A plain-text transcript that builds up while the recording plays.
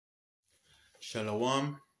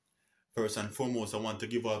Shalom. First and foremost, I want to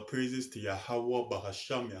give our praises to Yahweh,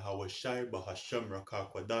 Bahasham, Yahweh Shai, Bahasham,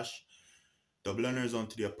 Rakar Kwadash. Double honors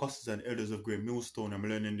unto the apostles and elders of Great Millstone. I'm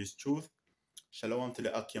learning this truth. Shalom to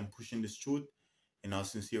the Aki. I'm pushing this truth in our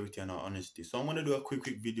sincerity and our honesty. So I'm going to do a quick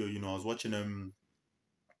video. I was watching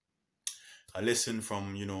a lesson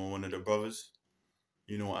from, one of the brothers,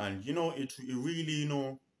 and, it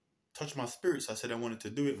really, touched my spirits. I said I wanted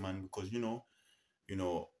to do it, man, because,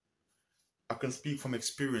 I can speak from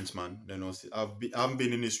experience, man. I haven't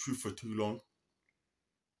been in this truth for too long,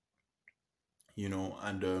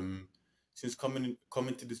 and since coming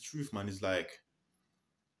to this truth, man, is like,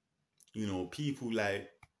 people like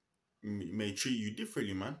may treat you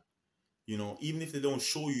differently, man. Even if they don't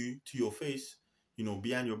show you to your face,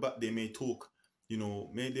 behind your back, they may talk,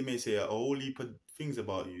 they may say a whole heap of things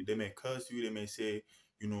about you. They may curse you. They may say,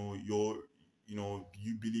 you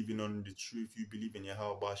believing on the truth, you believe in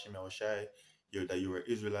Yahweh Bashim Shai, that you're an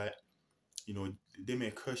Israelite. They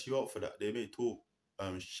may curse you out for that. They may talk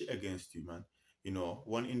shit against you, man.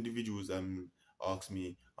 One individual's asked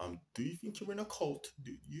me, do you think you're in a cult?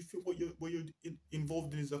 Do you think what you're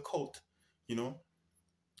involved in is a cult?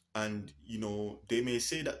 And they may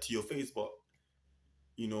say that to your face, but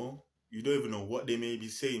you don't even know what they may be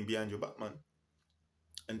saying behind your back, man.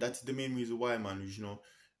 And that's the main reason why, man.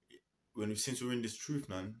 Since we're in this truth,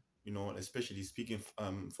 man, especially speaking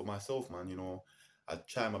for myself, man, I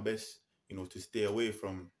try my best, to stay away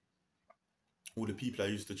from all the people I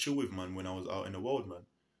used to chill with, man, when I was out in the world, man.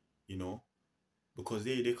 Because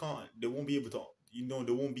they won't be able to,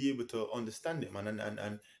 they won't be able to understand it, man,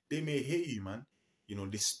 and they may hate you, man.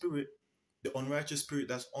 The spirit, the unrighteous spirit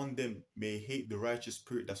that's on them may hate the righteous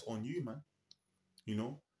spirit that's on you, man.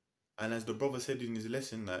 And as the brother said in his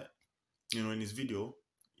lesson, like, in his video,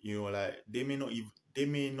 like they may not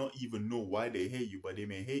even know why they hate you, but they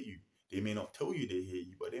may hate you. They may not tell you they hate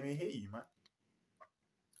you, but they may hate you, man.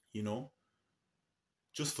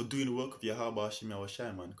 Just for doing the work of Yahweh Hashem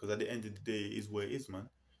Yahushai, man. Because at the end of the day, it is where it is, man.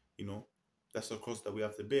 That's the cross that we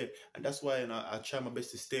have to bear. And that's why I try my best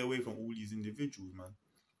to stay away from all these individuals, man.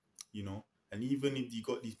 And even if you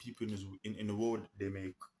got these people in the world, they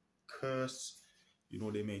may curse,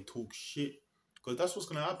 they may talk shit. Because that's what's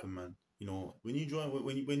going to happen, man. When you join,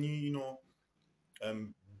 when you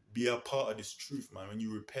be a part of this truth, man, when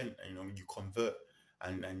you repent and, when you convert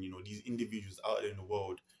and these individuals out there in the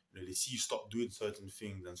world, they see you stop doing certain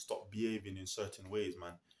things and stop behaving in certain ways,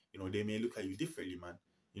 man. They may look at you differently, man.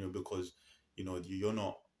 Because, you're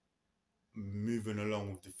not moving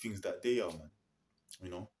along with the things that they are, man.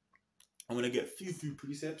 I'm going to get a few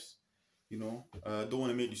precepts, I don't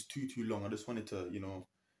want to make this too long. I just wanted to,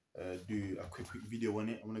 do a quick video on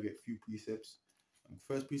it. I'm going to get a few precepts.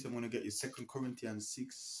 First precept I'm going to get is 2 Corinthians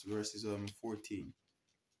 6 verses 14.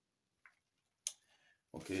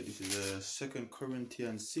 Okay, this is 2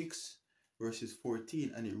 Corinthians 6 verses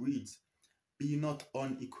 14, and it reads, Be not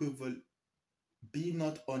unequally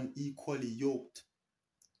yoked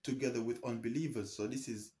together with unbelievers. So this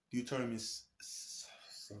is Deuteronomy,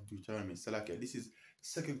 Salakia. This is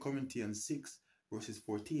 2 Corinthians 6 verses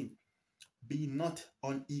 14. Be not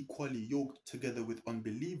unequally yoked together with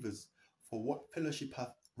unbelievers, for what fellowship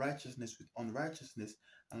hath righteousness with unrighteousness,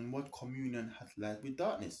 and what communion hath light with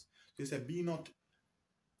darkness? So he said, be not,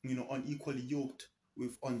 unequally yoked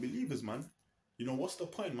with unbelievers, man. What's the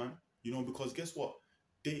point, man? Because guess what?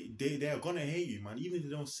 They are gonna hate you, man. Even if they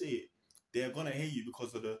don't say it, they are gonna hate you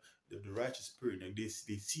because of the righteous spirit. Like they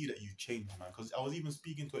see that you changed, man. Because I was even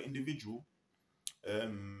speaking to an individual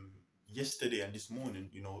yesterday and this morning,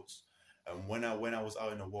 when I was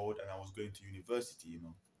out in the world and I was going to university,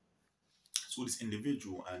 saw this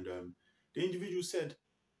individual, and the individual said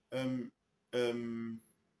their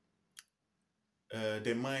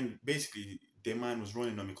mind was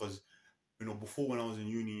running on me because before, when I was in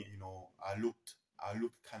uni, I looked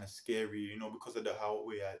kind of scary, because of the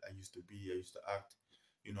way I used to be. I used to act,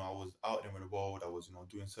 I was out there in the world. I was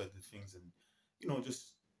doing certain things and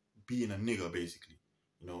just being a nigger, basically,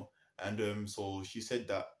 and so she said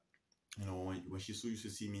that when she used to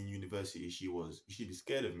see me in university, she'd be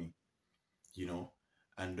scared of me,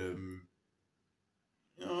 and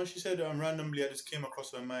she said randomly I just came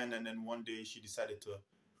across her mind, and then one day she decided to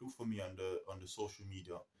look for me on the social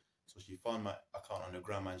media. So she found my account on the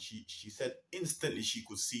gram, and she said instantly she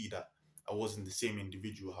could see that I wasn't the same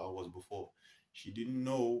individual how I was before. She didn't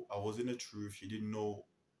know I was in the truth. She didn't know,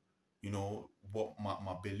 what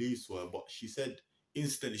my beliefs were, but she said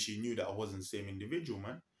instantly she knew that I wasn't the same individual,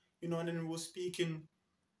 man. And then we're speaking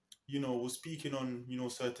on,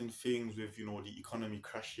 certain things with, the economy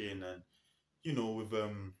crashing, and, with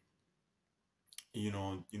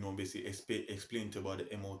basically explain to about the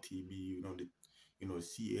MOTB,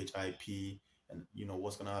 CHIP, and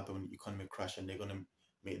what's gonna happen when the economy crash, and they're gonna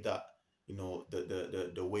make that,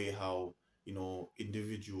 the way how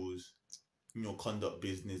individuals conduct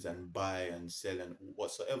business and buy and sell and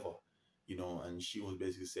whatsoever, and she was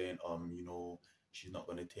basically saying, she's not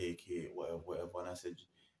gonna take it, whatever, whatever. And I said,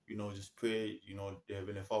 just pray, the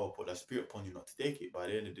Heavenly Father put that spirit upon you not to take it. By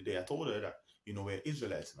the end of the day, I told her that, we're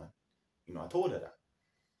Israelites, man. I told her that,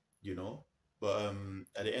 you know. But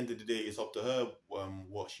at the end of the day, it's up to her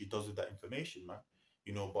what she does with that information, man.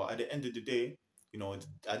 But at the end of the day,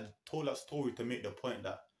 I told that story to make the point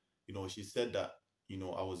that, she said that,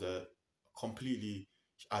 I was a completely,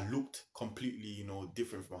 I looked completely,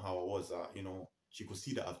 different from how I was. She could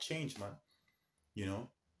see that I've changed, man. You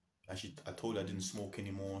know, and I told her I didn't smoke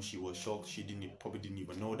anymore. She was shocked. She probably didn't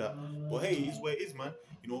even know that. But hey, it's where it is, man.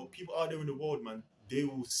 People out there in the world, man, they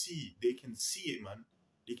can see it, man.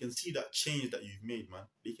 They can see that change that you've made, man.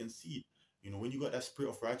 They can see it. When you got that spirit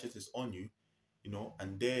of righteousness on you,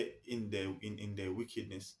 and they're in their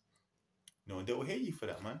wickedness, they will hate you for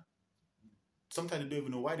that, man. Sometimes they don't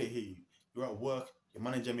even know why they hate you. You're at work, your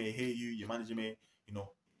manager may hate you, your manager may, you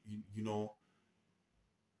know, you know,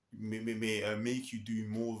 may make you do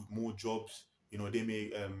more jobs. They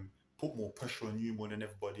may put more pressure on you more than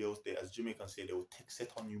everybody else. They, as Jamaicans say, they will take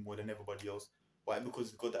set on you more than everybody else. Why? Because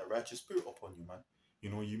it's got that righteous spirit upon you, man. You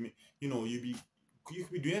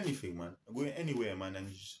could be doing anything, man, going anywhere, man, and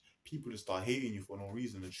people just start hating you for no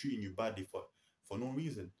reason and treating you badly for no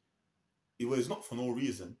reason. It's not for no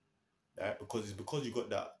reason, right? Because it's because you got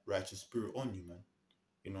that righteous spirit on you, man.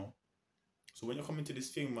 You know. So when you're coming to this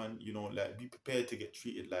thing, man, like be prepared to get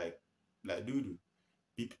treated like doo doo.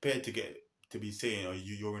 Be prepared to be saying, "Oh,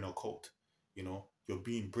 you're in a cult." You're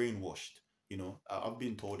being brainwashed. I've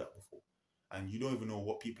been told that before, and you don't even know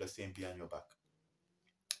what people are saying behind your back.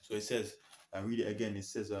 So it says, I read it again. It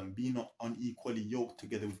says, "Be not unequally yoked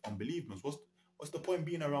together with unbelievers." What's the point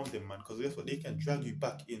being around them, man? Because guess what? They can drag you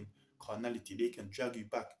back in carnality. They can drag you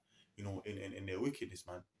back, in their wickedness,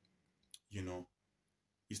 man. You know,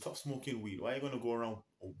 you stop smoking weed. Why are you gonna go around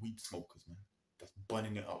weed smokers, man? That's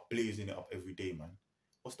burning it up, blazing it up every day, man.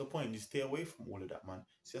 What's the point? You stay away from all of that, man.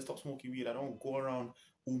 See, I stop smoking weed. I don't go around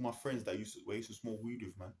all my friends that used to smoke weed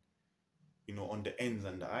with, man. On the ends,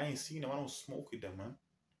 and I ain't seen them. I don't smoke with them, man.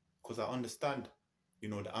 Because I understand,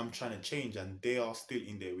 that I'm trying to change, and they are still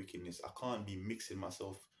in their wickedness. I can't be mixing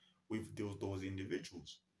myself with those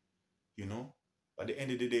individuals. At the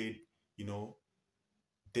end of the day, you know,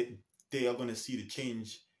 they are gonna see the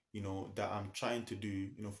change, that I'm trying to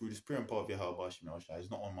do, through the spirit and power of Yahweh Bashim Shai. It's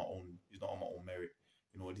not on my own, merit.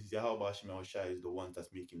 This Yahweh Bashim Shai is the one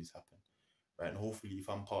that's making this happen. Right? And hopefully if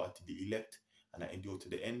I'm part of the elect and I endure to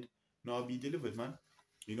the end, I'll be delivered, man.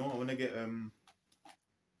 I wanna get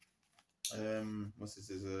what's this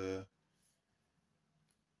is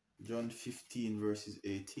John 15 verses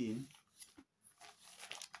 18.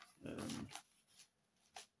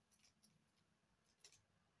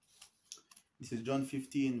 This is John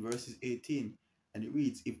 15 verses 18, and it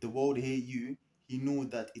reads, "If the world hate you, he know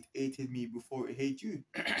that it hated me before it hate you."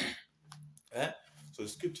 Yeah? So the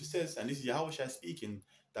scripture says, and this is Yahweh Shai speaking,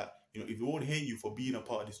 that if the world hate you for being a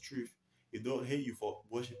part of this truth, if the world hate you for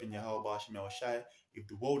worshiping Yahweh Bashim Shai, if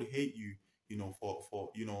the world hate you, because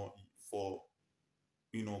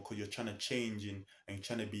you're trying to change and you're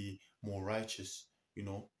trying to be more righteous, and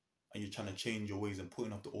you're trying to change your ways and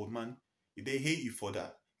putting off the old man, if they hate you for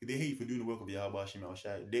that, if they hate you for doing the work of Yahweh Bashim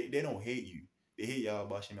Shai, they don't hate you. They hate Yahweh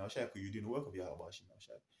Bashim Shai because you're doing the work of Yahweh Bashim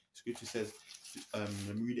Shai. Scripture says,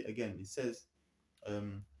 let me read it again. It says,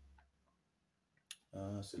 where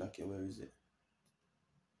is it?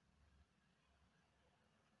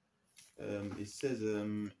 It says,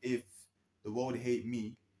 if the world hate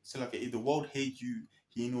me, if the world hate you,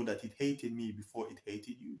 he know that it hated me before it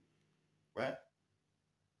hated you, right?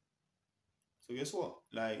 So guess what?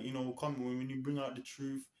 When you bring out the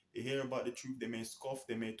truth, they hear about the truth, they may scoff,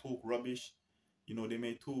 they may talk rubbish, they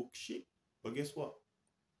may talk shit, but guess what?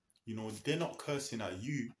 They're not cursing at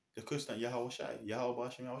you, they're cursing at Yahweh Shai, Yahweh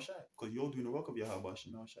Bashim Yahweh Shai, because you're doing the work of Yahweh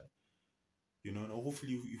Bashim Yahweh Shai. And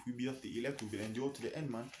hopefully if we be of the elect, we will endure to the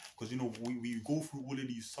end, man. Because we go through all of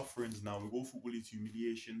these sufferings now, we go through all these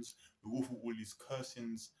humiliations, we go through all these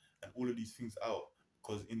cursings and all of these things out.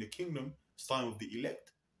 Because in the kingdom, starting with the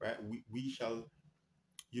elect, right, we shall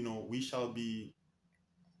be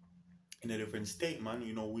in a different state, man.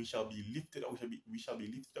 We shall be lifted up, we shall be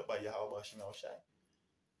lifted up by Yahweh Bashim Shai.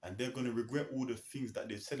 And they're gonna regret all the things that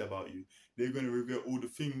they've said about you. They're gonna regret all the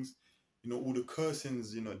things, all the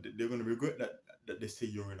cursings, they're going to regret that they say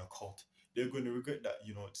you're in a cult. they're going to regret that,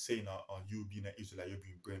 saying, you being an Israelite, you're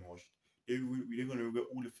being brainwashed. They're going to regret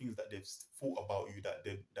all the things that they've thought about you that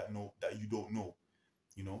you don't know,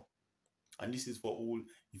 you know. And this is for all.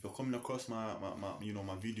 If you're coming across my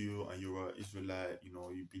video and you're an Israelite,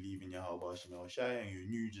 you believe in Yahweh Shem Shai and you're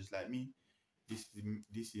new just like me, this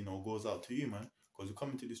goes out to you, man. Because you're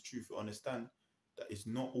coming to this truth, you understand that it's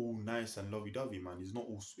not all nice and lovey-dovey, man. It's not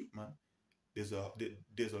all sweet, man. There's a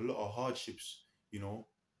lot of hardships,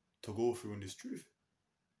 to go through in this truth,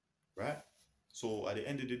 right? So at the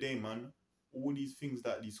end of the day, man, all these things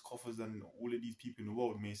that these coffers and all of these people in the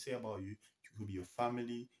world may say about you, it could be your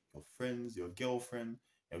family, your friends, your girlfriend,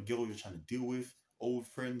 your girl you're trying to deal with, old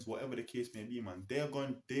friends, whatever the case may be, man. They are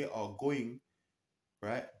going,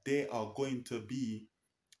 right? They are going to be.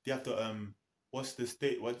 They have to what's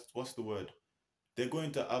the word? They're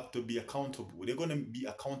going to have to be accountable. They're going to be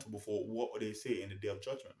accountable for what they say in the day of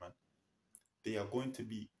judgment, man. They are going to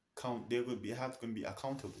be They're going to be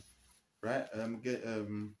accountable, right?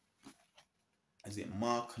 Is it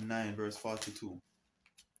Mark 9 verse 42?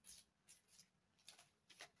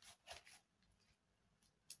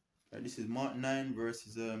 Right, this is Mark 9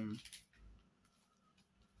 verses bear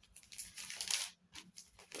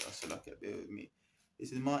with me.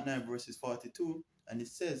 This is Mark 9 verses 42, and it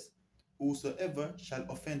says, "Whosoever shall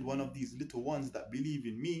offend one of these little ones that believe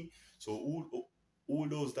in me," so all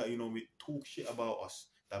those that we talk shit about us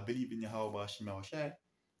that believe in Yahweh Shem Shai,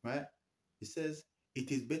 right? It says,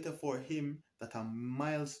 "It is better for him that a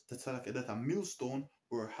millstone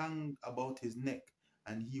were hanged about his neck,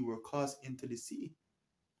 and he were cast into the sea."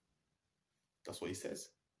 That's what he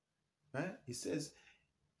says, right? He says,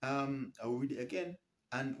 I'll read it again.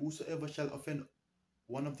 "And whosoever shall offend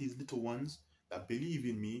one of these little ones that believe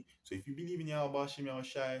in me." So if you believe in Yahweh Shem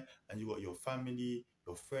Shai and you got your family,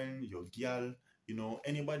 your friend, your girl,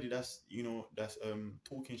 anybody that's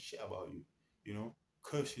talking shit about you,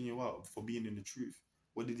 cursing you out for being in the truth.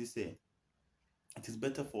 What did he say? "It is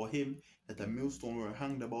better for him that a millstone were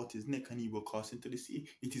hanged about his neck and he were cast into the sea."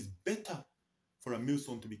 It is better for a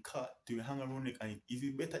millstone to be cut, to hang around neck, and is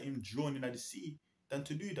it better him drawn into the sea than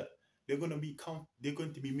to do that? They're going to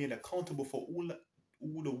be made accountable for all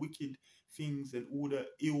the wicked things and all the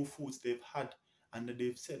ill thoughts they've had and that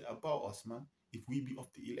they've said about us, man. If we be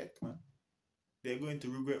of the elect, man, they're going to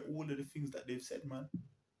regret all of the things that they've said, man.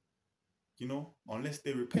 Unless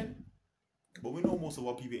they repent. But we know most of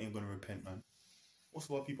our people ain't going to repent, man. Most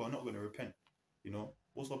of our people are not going to repent.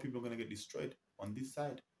 Most of our people are going to get destroyed on this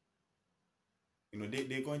side.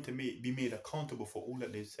 They're going to be made accountable for all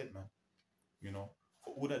that they've said, man.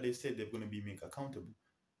 For all that they said, they're going to be made accountable.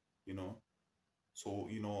 So,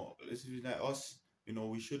 let's be like us,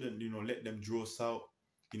 we shouldn't, let them draw us out,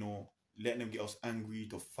 let them get us angry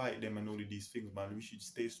to fight them and all of these things, man. We should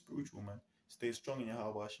stay spiritual, man. Stay strong in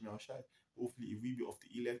Yahweh Shem Shai. Hopefully, if we be of the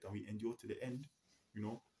elect and we endure to the end,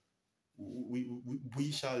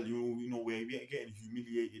 we shall, we're getting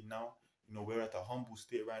humiliated now. We're at a humble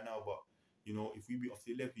state right now, but, if we be of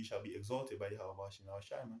the elect, we shall be exalted by Yahweh Shem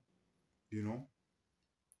Shai, man.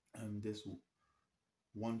 And there's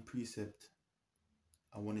one precept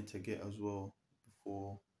I wanted to get as well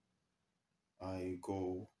before I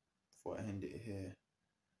end it here.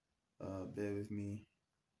 Bear with me.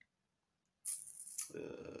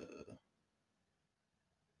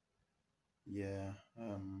 Yeah.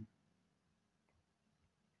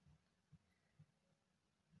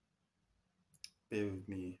 Bear with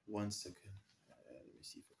me 1 second. Let me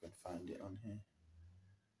see if I can find it on here.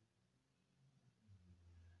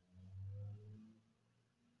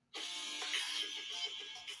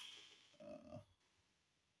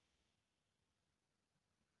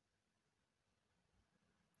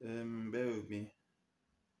 Bear with me.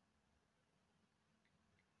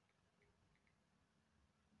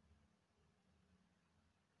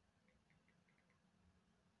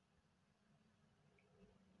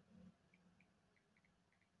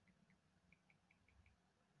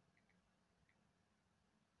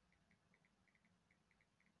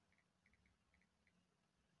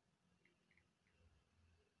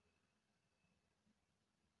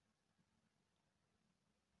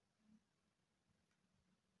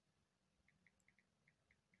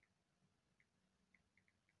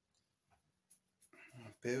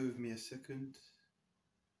 Bear with me a second.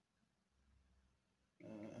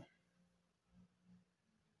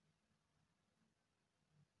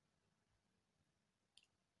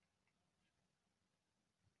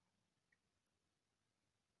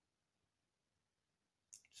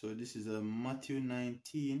 So this is Matthew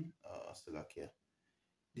 19. Still like here.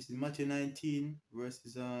 This is Matthew 19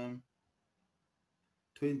 verses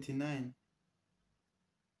 29.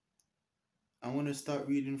 I want to start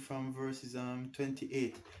reading from verses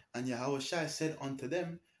 28. And Yahushua said unto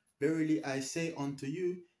them, Verily I say unto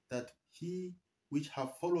you, that he which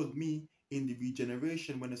have followed me in the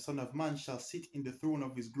regeneration, when the Son of Man shall sit in the throne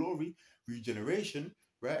of his glory, regeneration,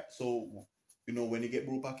 right? So, when you get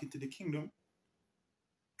brought back into the kingdom,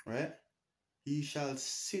 right? He shall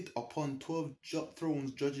sit upon 12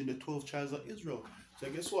 thrones, judging the 12 tribes of Israel. So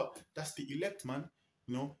guess what? That's the elect, man.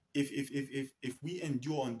 If we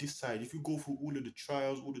endure on this side, if we go through all of the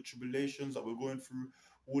trials, all the tribulations that we're going through,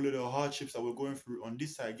 all of the hardships that we're going through on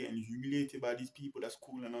this side, getting humiliated by these people that's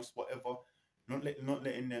calling us whatever, not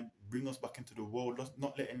letting them bring us back into the world,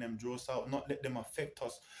 not letting them draw us out, not let them affect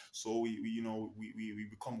us. So we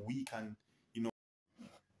become weak, and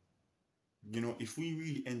if we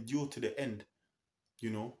really endure to the end,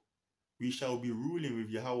 we shall be ruling with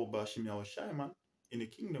Yahweh Bashim Yahushai, man, in the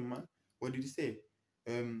kingdom, man. What did he say?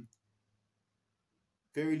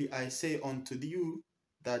 Verily I say unto you,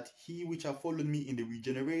 that he which have followed me in the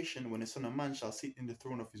regeneration, when the Son of Man shall sit in the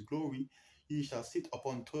throne of his glory, he shall sit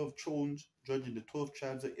upon 12 thrones, judging the 12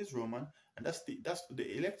 tribes of Israel, man. And that's the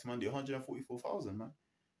elect, man, the 144,000, man.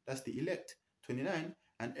 That's the elect. 29.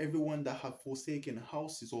 And everyone that have forsaken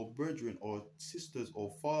houses or brethren or sisters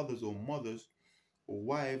or fathers or mothers or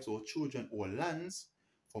wives or children or lands,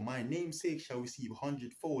 for my name's sake shall receive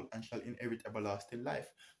 100-fold and shall inherit everlasting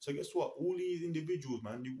life. So guess what? All these individuals,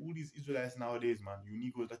 man, all these Israelites nowadays, man, you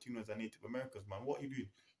Negroes, Latinos, and Native Americans, man, what are you doing?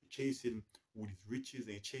 You're chasing all these riches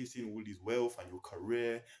and you're chasing all this wealth and your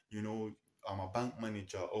career. I'm a bank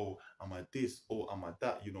manager. Oh, I'm a this. Oh, I'm a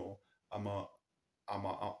that. I'm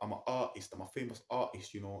an artist. I'm a famous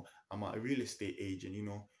artist. I'm a real estate agent.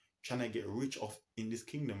 Trying to get rich off in this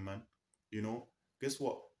kingdom, man. Guess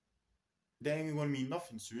what? They ain't gonna mean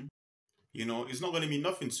nothing soon. It's not gonna mean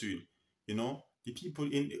nothing soon. The people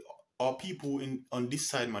in on this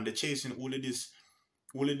side, man, they're chasing all of these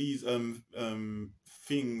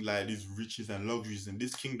thing like these riches and luxuries in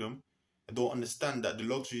this kingdom. I don't understand that the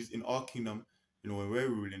luxuries in our kingdom, when we're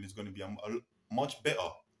ruling, is gonna be a much better.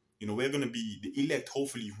 We're gonna be the elect.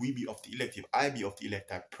 Hopefully, if we be of the elect, if I be of the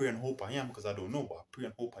elect, I pray and hope I am, because I don't know, but I pray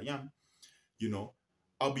and hope I am.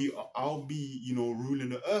 I'll be ruling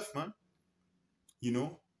the earth, man.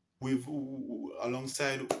 With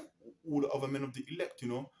alongside all the other men of the elect,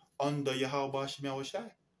 under Yahweh Bashim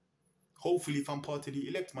Yahushai. Hopefully, if I'm part of the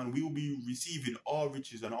elect, man, we will be receiving our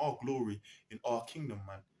riches and our glory in our kingdom,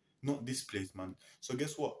 man. Not this place, man. So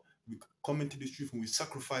guess what? We come into this truth and we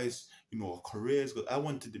sacrifice, our careers. Because I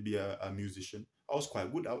wanted to be a musician. I was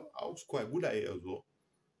quite good. I was quite good at it as well.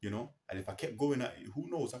 And if I kept going at it, who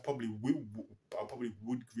knows? I probably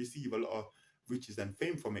would receive a lot of riches and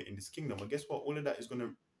fame from it in this kingdom. But guess what? All of that is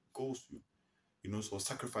gonna go soon. So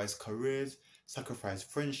sacrifice careers, sacrifice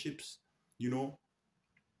friendships,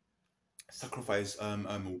 sacrifice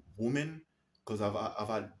women, because I've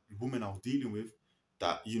had women I was dealing with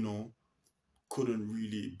that couldn't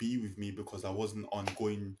really be with me because I wasn't on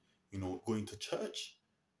going to church.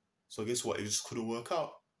 So guess what? It just couldn't work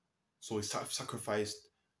out. So I sacrificed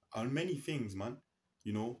on many things, man,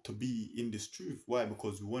 to be in this truth. Why?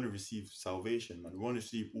 Because we want to receive salvation, man. We want to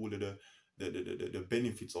receive all of the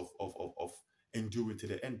benefits of enduring to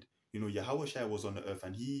the end. Yahweh Shai was on the earth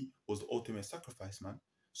and he was the ultimate sacrifice, man.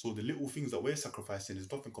 So the little things that we're sacrificing is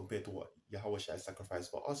nothing compared to what Yahweh Shai sacrificed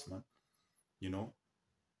for us, man.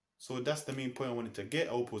 So that's the main point I wanted to get.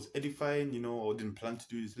 I hope it was edifying. I didn't plan to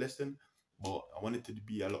do this lesson, but I wanted it to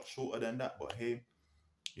be a lot shorter than that. But hey,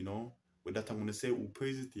 with that, I'm going to say all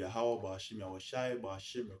praises to Yahweh, Ba'ashim Yahushai,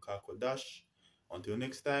 Ba'ashim Yakakodash. Until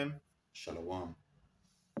next time, Shalom.